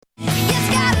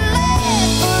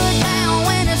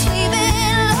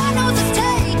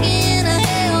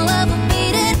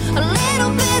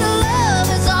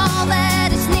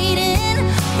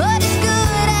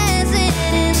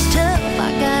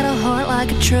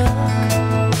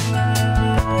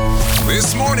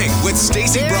This morning with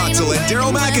Stacey Brotzel and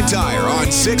Daryl McIntyre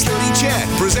on 630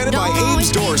 CHED, presented by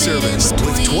Abe's Door Service,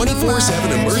 with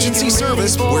 24/7 emergency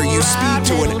service where you speak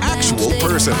to an actual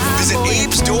person. Visit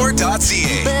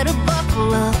abesdoor.ca. Better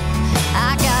buckle up.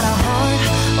 I got a heart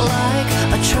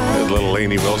like a truck. A little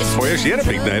Lainey Wilson for you. She had a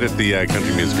big night at the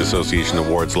Country Music Association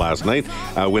Awards last night,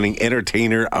 winning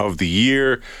Entertainer of the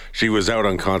Year. She was out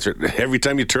on concert. Every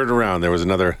time you turned around, there was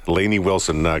another Lainey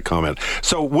Wilson comment.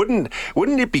 So wouldn't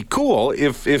it be cool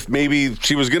if maybe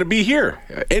she was going to be here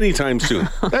anytime soon?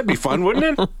 That'd be fun,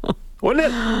 wouldn't it? Wouldn't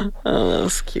it? Oh, that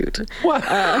was cute. What?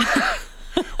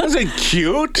 Was it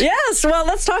cute? Yes. Well,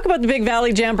 let's talk about the Big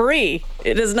Valley Jamboree.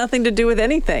 It has nothing to do with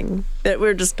anything. That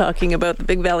we're just talking about the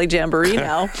Big Valley Jamboree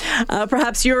now.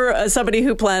 Perhaps you're somebody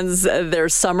who plans their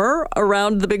summer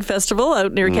around the big festival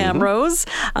out near Camrose.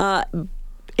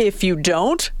 If you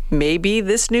don't, maybe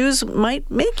this news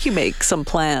might make you make some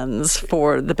plans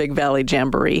for the Big Valley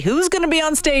Jamboree. Who's going to be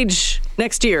on stage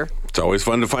next year? It's always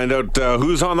fun to find out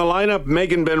who's on the lineup.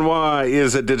 Megan Benoit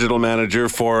is a digital manager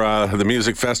for the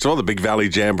music festival, the Big Valley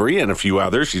Jamboree, and a few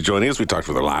others. She's joining us. We talked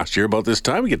with her last year about this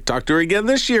time. We get to talk to her again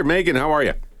this year. Megan, how are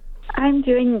you? I'm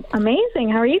doing amazing.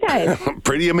 How are you guys?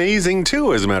 Pretty amazing,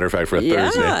 too, as a matter of fact, for a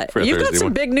Thursday. Yeah, you've got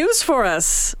some big news for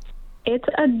us. It's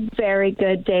a very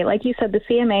good day. Like you said, the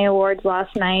CMA Awards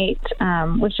last night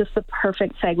was just the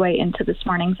perfect segue into this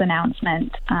morning's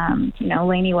announcement.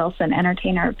 Lainey Wilson,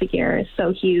 Entertainer of the Year, is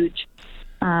so huge.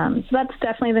 So that's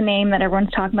definitely the name that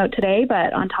everyone's talking about today.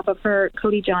 But on top of her,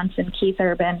 Cody Johnson, Keith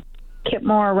Urban, Kip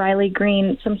Moore, Riley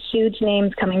Green, some huge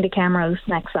names coming to Camrose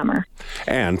next summer.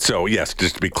 And so, yes,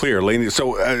 just to be clear, Lainey,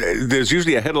 so there's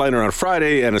usually a headliner on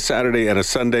Friday and a Saturday and a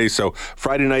Sunday. So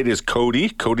Friday night is Cody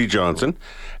Johnson.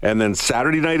 And then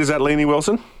Saturday night, is that Lainey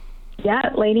Wilson? Yeah,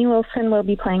 Lainey Wilson will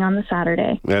be playing on the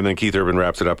Saturday. And then Keith Urban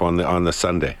wraps it up on the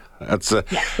Sunday. That's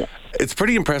yes. It's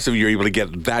pretty impressive you're able to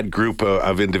get that group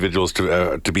of individuals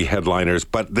to be headliners,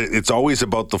 but it's always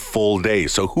about the full day.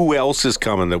 So who else is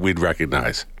coming that we'd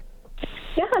recognize?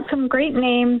 Yeah, some great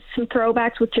names, some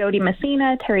throwbacks with Jody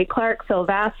Messina, Terry Clark, Phil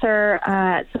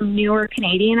Vassar, some newer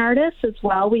Canadian artists as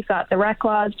well. We've got the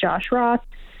Reclaws, Josh Ross,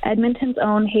 Edmonton's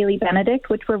own Haley Benedict,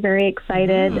 which we're very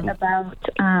excited about.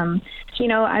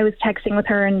 I was texting with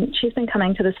her, and she's been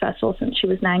coming to this festival since she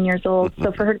was 9 years old.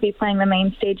 So for her to be playing the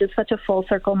main stage is such a full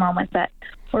circle moment that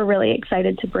we're really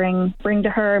excited to bring to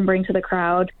her and bring to the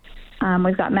crowd.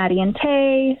 We've got Maddie and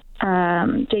Tay,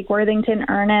 Jake Worthington,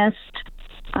 Ernest.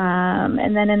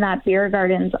 And then in that Beer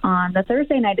Gardens on the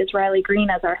Thursday night is Riley Green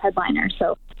as our headliner.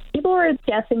 So people were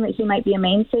guessing that he might be a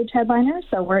main stage headliner.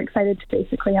 So we're excited to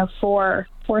basically have four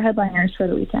headliners for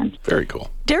the weekend. Very cool.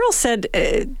 Daryl said,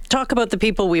 talk about the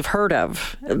people we've heard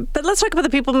of. But let's talk about the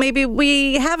people maybe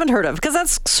we haven't heard of, because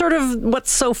that's sort of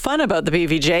what's so fun about the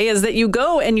BVJ is that you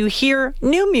go and you hear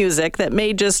new music that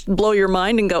may just blow your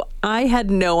mind and go, I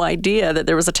had no idea that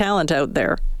there was a talent out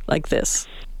there like this.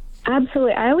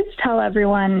 Absolutely. I always tell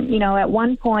everyone, at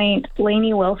one point,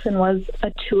 Lainey Wilson was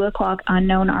a 2:00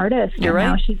 unknown artist. You're right.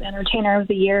 Now she's Entertainer of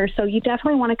the Year. So you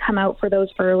definitely want to come out for those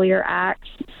earlier acts.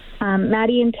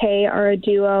 Maddie and Tay are a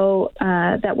duo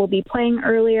that will be playing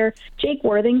earlier. Jake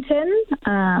Worthington,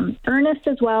 Ernest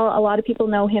as well. A lot of people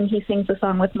know him. He sings a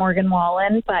song with Morgan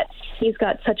Wallen, but he's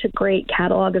got such a great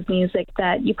catalog of music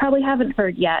that you probably haven't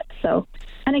heard yet. So,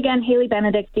 and again, Haley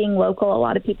Benedict being local, a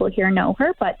lot of people here know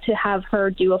her, but to have her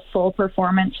do a full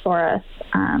performance for us,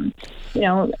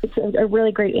 it's a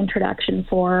really great introduction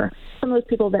for some of those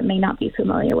people that may not be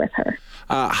familiar with her.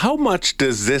 How much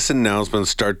does this announcement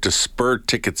start to spur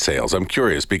ticket sales? I'm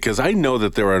curious, because I know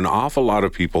that there are an awful lot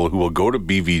of people who will go to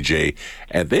BVJ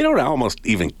and they don't almost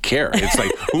even care. It's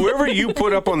like, whoever you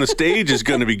put up on the stage is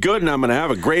going to be good and I'm going to have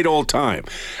a great old time.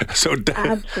 So,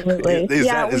 absolutely.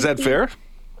 Is that fair?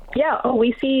 Yeah,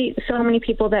 we see so many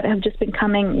people that have just been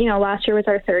coming. Last year was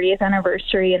our 30th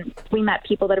anniversary, and we met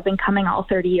people that have been coming all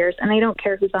 30 years, and they don't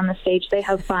care who's on the stage. They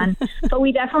have fun. But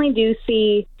we definitely do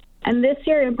see, and this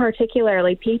year in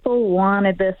particular, people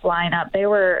wanted this lineup. They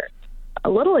were a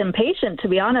little impatient, to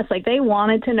be honest. They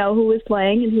wanted to know who was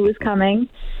playing and who was coming.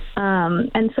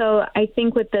 And so I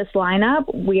think with this lineup,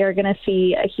 we are going to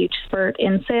see a huge spurt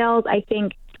in sales. I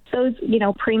think those,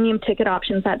 premium ticket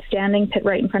options, that standing pit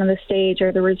right in front of the stage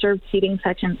or the reserved seating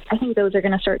sections, I think those are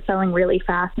going to start selling really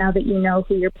fast now that you know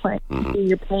who you're who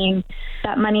you're paying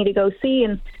that money to go see.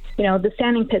 And, the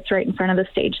standing pit's right in front of the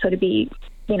stage. So to be,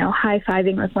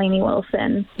 high-fiving with Lainey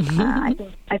Wilson,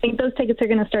 I think those tickets are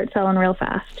going to start selling real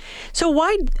fast. So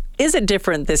why is it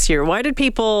different this year? Why did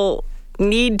people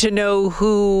need to know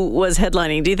who was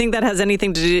headlining. Do you think that has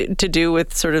anything to do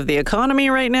with sort of the economy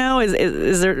right now? Is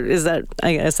that,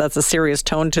 I guess that's a serious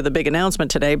tone to the big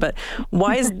announcement today, but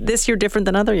why is this year different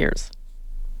than other years?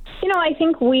 I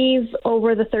think we've,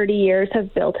 over the 30 years,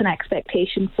 have built an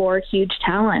expectation for huge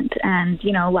talent. And,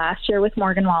 last year with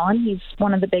Morgan Wallen, he's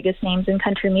one of the biggest names in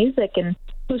country music, and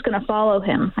who's going to follow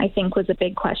him, I think, was a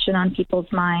big question on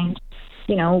people's mind.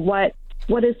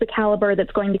 What is the caliber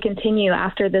that's going to continue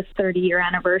after this 30-year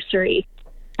anniversary?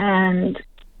 And,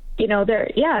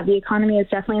 the economy is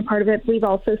definitely a part of it. We've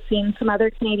also seen some other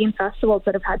Canadian festivals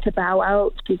that have had to bow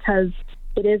out because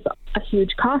it is a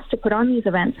huge cost to put on these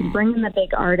events and bring in the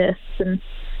big artists. And,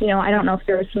 I don't know if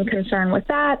there was some concern with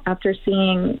that after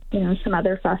seeing, some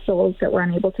other festivals that were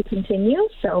unable to continue.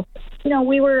 So,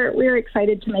 we were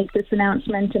excited to make this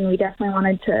announcement, and we definitely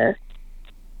wanted to,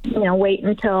 wait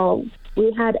until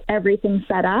we had everything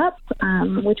set up,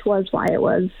 which was why it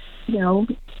was,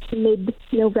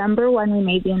 mid-November when we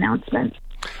made the announcement.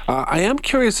 I am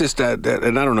curious as to,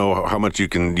 and I don't know how much you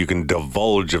can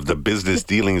divulge of the business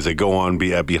dealings that go on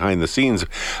behind the scenes,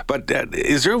 but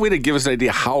is there a way to give us an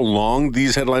idea how long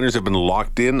these headliners have been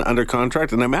locked in under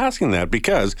contract? And I'm asking that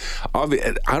because I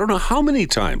don't know how many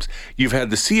times you've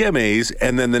had the CMAs,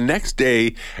 and then the next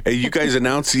day you guys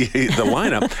announce the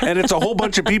lineup, and it's a whole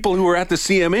bunch of people who were at the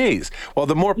CMAs. Well,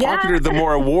 the more popular, the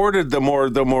more awarded, the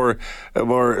more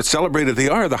celebrated they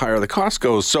are, the higher the cost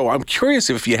goes. So I'm curious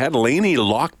if you had Lainey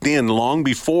locked in long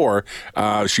before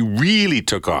she really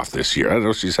took off this year. I don't know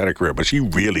if she's had a career, but she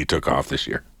really took off this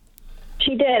year.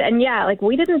 She did. And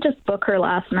we didn't just book her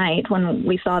last night when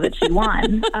we saw that she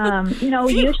won.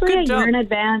 Usually a year in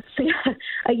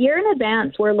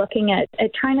advance, we're looking at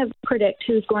trying to predict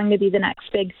who's going to be the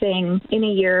next big thing in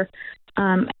a year.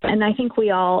 And I think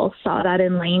we all saw that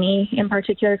in Lainey in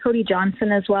particular, Cody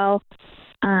Johnson as well.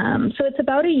 So it's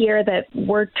about a year that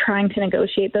we're trying to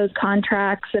negotiate those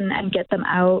contracts and get them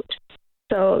out.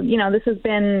 So, this has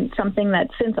been something that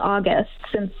since August,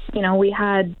 since we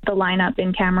had the lineup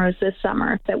in cameras this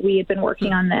summer, that we had been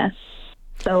working on this.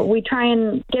 So we try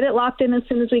and get it locked in as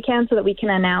soon as we can so that we can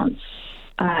announce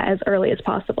as early as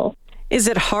possible. Is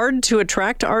it hard to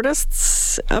attract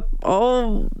artists up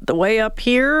all the way up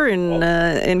here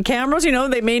in cameras?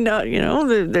 They may not,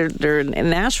 they're in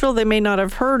Nashville. They may not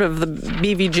have heard of the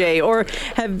BVJ, or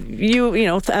have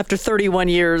you, after 31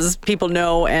 years, people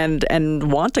know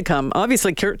and want to come.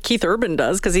 Obviously, Keith Urban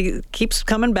does because he keeps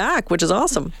coming back, which is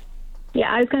awesome. Yeah,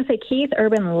 I was going to say Keith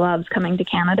Urban loves coming to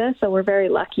Canada, so we're very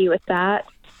lucky with that.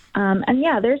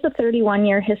 There's a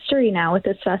 31-year history now with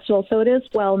this festival, so it is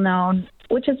well known,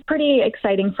 which is pretty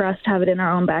exciting for us to have it in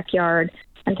our own backyard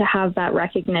and to have that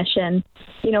recognition.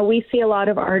 We see a lot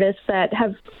of artists that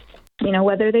have,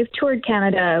 whether they've toured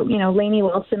Canada, Lainey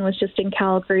Wilson was just in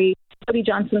Calgary, Cody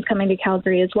Johnson's coming to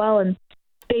Calgary as well, and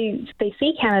they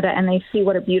see Canada and they see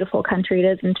what a beautiful country it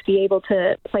is, and to be able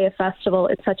to play a festival,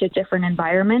 it's such a different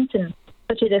environment and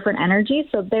such a different energy,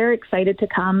 so they're excited to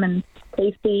come, and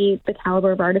they see the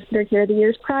caliber of artists that are here the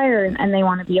years prior, and they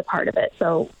want to be a part of it.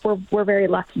 So we're very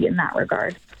lucky in that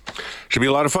regard. Should be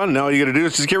a lot of fun. Now all you got to do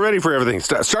is just get ready for everything.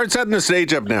 Start setting the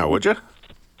stage up now, would you?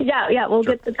 Yeah, we'll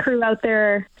get the crew out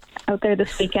there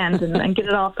this weekend and get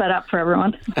it all set up for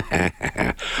everyone.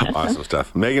 Awesome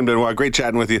stuff. Megan Benoit, great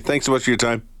chatting with you. Thanks so much for your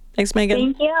time. Thanks, Megan.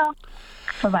 Thank you.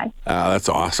 Bye-bye. That's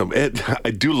awesome.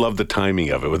 I do love the timing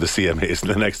of it with the CMAs.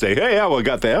 And the next day, hey, we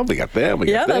got them.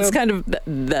 That's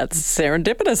that's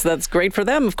serendipitous. That's great for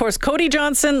them. Of course, Cody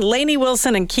Johnson, Lainey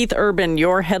Wilson, and Keith Urban,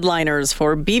 your headliners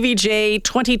for BVJ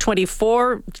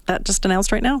 2024. That just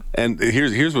announced right now. And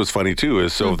here's what's funny, too,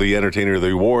 is the Entertainer of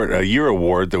the Year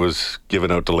award that was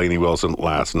given out to Lainey Wilson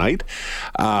last night,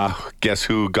 guess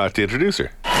who got to introduce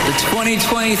her? The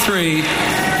 2023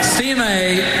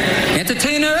 CMA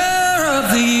Entertainer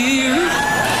of the Year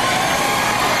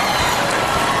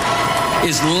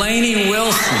is Lainey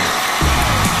Wilson.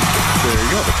 There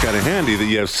you go. It's kind of handy that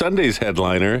you have Sunday's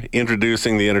headliner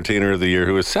introducing the Entertainer of the Year,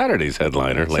 who is Saturday's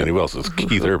headliner, Lainey Wilson. It's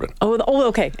Keith Urban. Oh,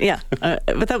 okay. Yeah.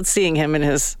 Without seeing him in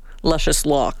his luscious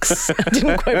locks. I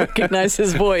didn't quite recognize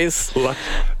his voice.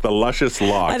 The luscious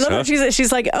locks. I love that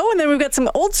she's like, and then we've got some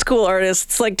old school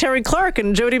artists like Terry Clark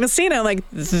and Jody Messina. I'm like,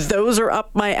 those are up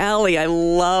my alley. I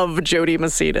love Jody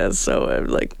Messina. So I'm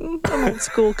like, old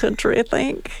school country, I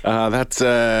think. That's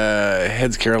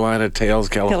Heads Carolina, Tails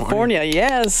California.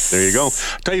 Yes. There you go.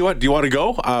 Tell you what, do you want to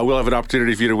go? We'll have an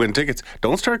opportunity for you to win tickets.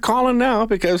 Don't start calling now,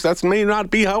 because that may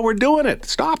not be how we're doing it.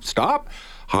 Stop.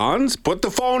 Hans, put the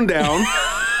phone down.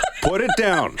 Put it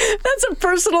down. That's a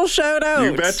personal shout out.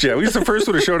 You betcha. He's the first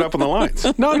one who showed up on the lines.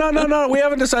 No. We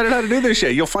haven't decided how to do this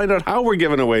yet. You'll find out how we're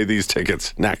giving away these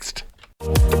tickets next.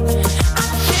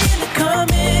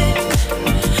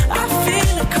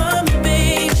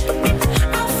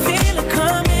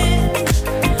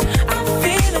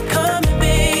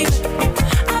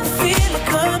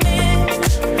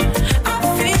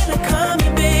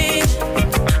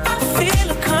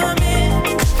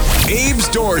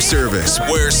 Door Service,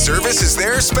 where service is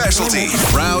their specialty.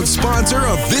 Proud sponsor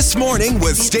of This Morning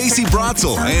with Stacey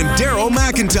Brotzel and Daryl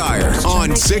McIntyre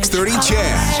on 630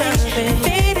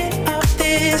 CHED.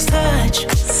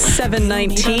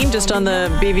 7:19, just on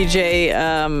the BVJ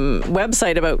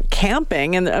website about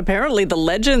camping, and apparently the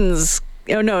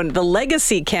the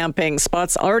legacy camping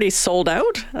spots already sold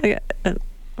out.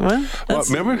 Well, that's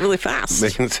remember, really fast.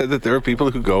 Megan said that there are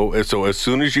people who go, so as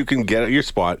soon as you can get your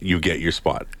spot, you get your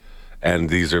spot.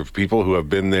 And these are people who have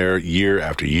been there year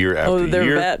after year after year. Oh,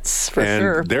 they're vets for and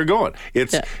sure. They're going.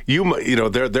 It's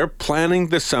they're planning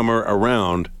the summer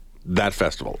around that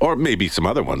festival, or maybe some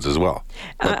other ones as well.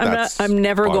 I'm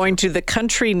never going to the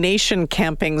Country Nation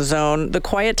camping zone. The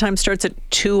quiet time starts at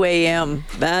 2 a.m.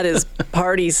 That is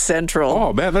party central.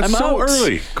 Oh man, that's so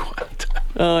early.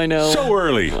 Oh, I know. So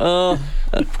early.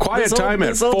 Quiet time at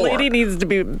 4. This old lady needs to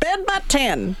be in bed by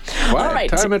 10. All right.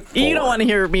 Time at 4. You don't want to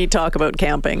hear me talk about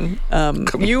camping.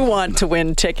 You want to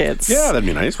win tickets. Yeah, that'd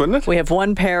be nice, wouldn't it? We have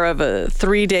one pair of a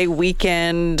 3-day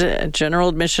weekend general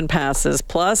admission passes,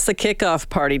 plus the kickoff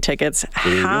party tickets.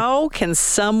 How can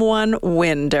someone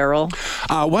win, Daryl?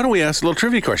 Why don't we ask a little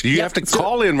trivia question? You have to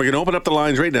call in. We're going to open up the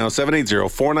lines right now,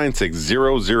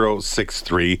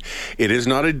 780-496-0063. It is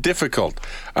not a difficult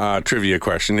trivia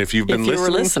question. If you've been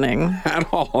listening at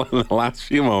all in the last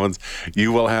few moments,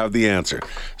 you will have the answer.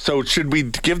 So should we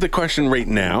give the question right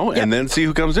now and then see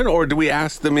who comes in, or do we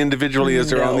ask them individually as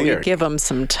they're on the air? Give them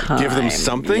some time. Give them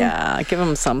something? Yeah, give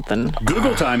them something.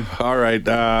 Google time. All right.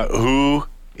 Who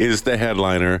is the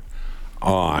headliner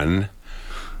on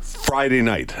Friday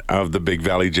night of the Big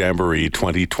Valley Jamboree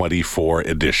 2024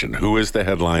 edition? Who is the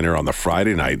headliner on the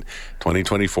Friday night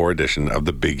 2024 edition of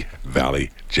the Big Valley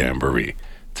Jamboree?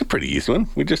 It's a pretty easy one.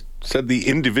 We just said the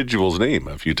individual's name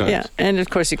a few times. Yeah, and of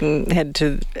course you can head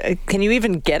to... can you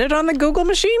even get it on the Google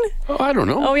machine? Oh, I don't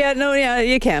know. Oh, yeah, no, yeah,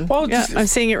 you can. Well, yeah, I'm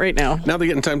seeing it right now. Now they're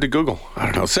getting time to Google. I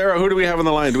don't know. Sarah, who do we have on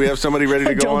the line? Do we have somebody ready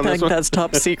to go on this one? I don't think that's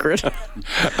top secret.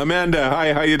 Amanda,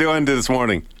 hi, how you doing this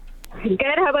morning? Good,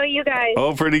 how about you guys?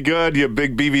 Oh, pretty good. You a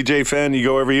big BVJ fan? You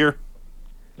go every year?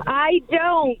 I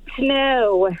don't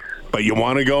know. But you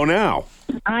want to go now?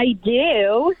 I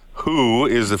do. Who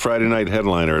is the Friday night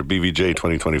headliner at BVJ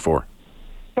 2024?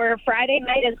 For Friday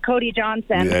night is Cody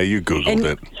Johnson. Yeah, you Googled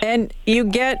it. And you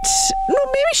get... No,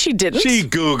 maybe she didn't. She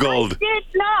Googled. I did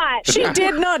not. She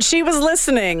did not. She was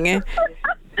listening.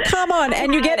 Come on.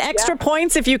 And you get extra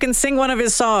points if you can sing one of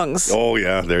his songs. Oh,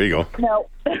 yeah. There you go. No,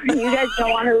 you guys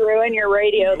don't want to ruin your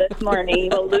radio this morning.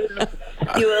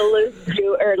 You will lose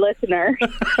your listener.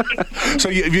 So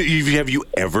have you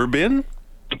ever been?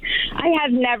 I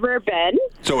have never been.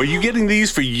 So are you getting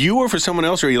these for you or for someone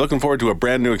else, or are you looking forward to a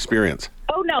brand new experience?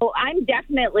 Oh, no, I'm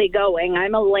definitely going.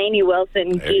 I'm a Lainey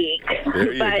Wilson geek.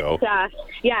 There you go.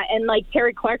 Yeah, and like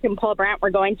Terry Clark and Paul Brandt we're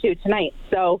going to tonight.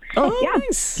 So,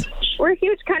 nice. We're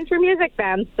huge country music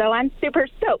fans, so I'm super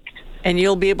stoked. And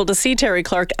you'll be able to see Terry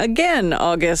Clark again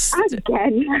August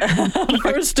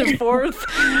 1st to 4th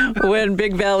when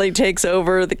Big Valley takes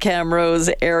over the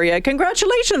Camrose area.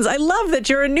 Congratulations. I love that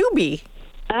you're a newbie.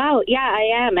 Oh, yeah,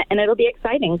 I am. And it'll be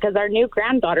exciting because our new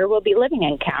granddaughter will be living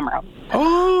in Camrose.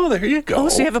 Oh, there you go. Oh,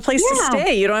 so you have a place to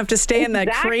stay. You don't have to stay in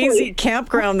that crazy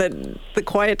campground that the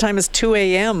quiet time is 2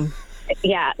 a.m.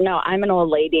 Yeah, no, I'm an old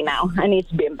lady now. I need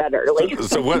to be in bed early.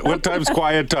 So what time's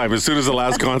quiet time? As soon as the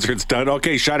last concert's done?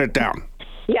 Okay, shut it down.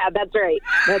 Yeah, that's right.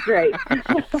 That's right.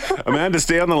 Amanda,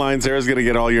 stay on the line. Sarah's going to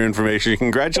get all your information.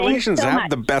 Congratulations. Thanks so Have much.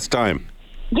 the best time.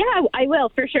 Yeah, I will,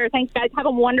 for sure. Thanks, guys. Have a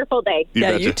wonderful day.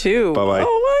 You too. Bye-bye. Oh,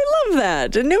 I love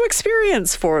that. A new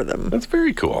experience for them. That's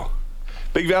very cool.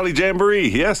 Big Valley Jamboree.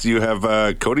 Yes, you have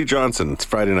Cody Johnson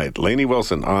Friday night, Lainey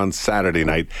Wilson on Saturday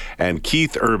night, and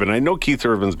Keith Urban. I know Keith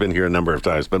Urban's been here a number of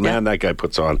times, but man, that guy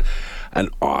puts on an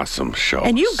awesome show.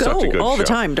 And you Such a go good all the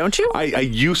show. time, don't you? I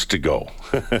used to go.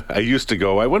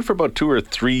 I went for about 2 or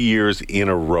 3 years in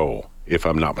a row, if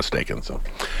I'm not mistaken. So,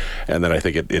 and then I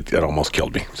think it almost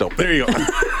killed me. So there you go.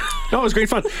 No, it was great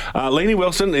fun. Lainey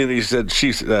Wilson, and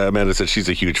Amanda said she's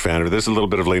a huge fan of it. There's a little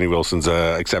bit of Lainey Wilson's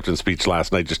acceptance speech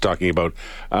last night, just talking about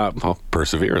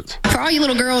perseverance. For all you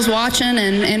little girls watching,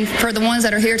 and for the ones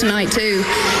that are here tonight too,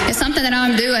 it's something that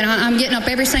I'm doing. I'm getting up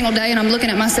every single day and I'm looking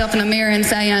at myself in the mirror and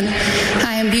saying,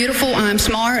 I am beautiful, I'm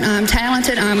smart, I'm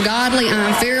talented, I'm godly,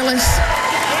 I'm fearless.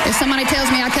 If somebody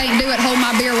tells me I can't do it, hold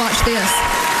my beer, watch this.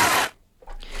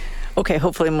 Okay,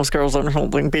 hopefully most girls aren't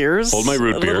holding beers. Hold my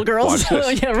root beer. Little girls. Watch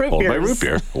this. Yeah, root Hold my beers. root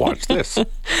beer. Watch this. I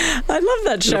love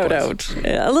that shout out.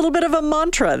 A little bit of a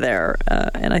mantra there,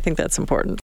 and I think that's important.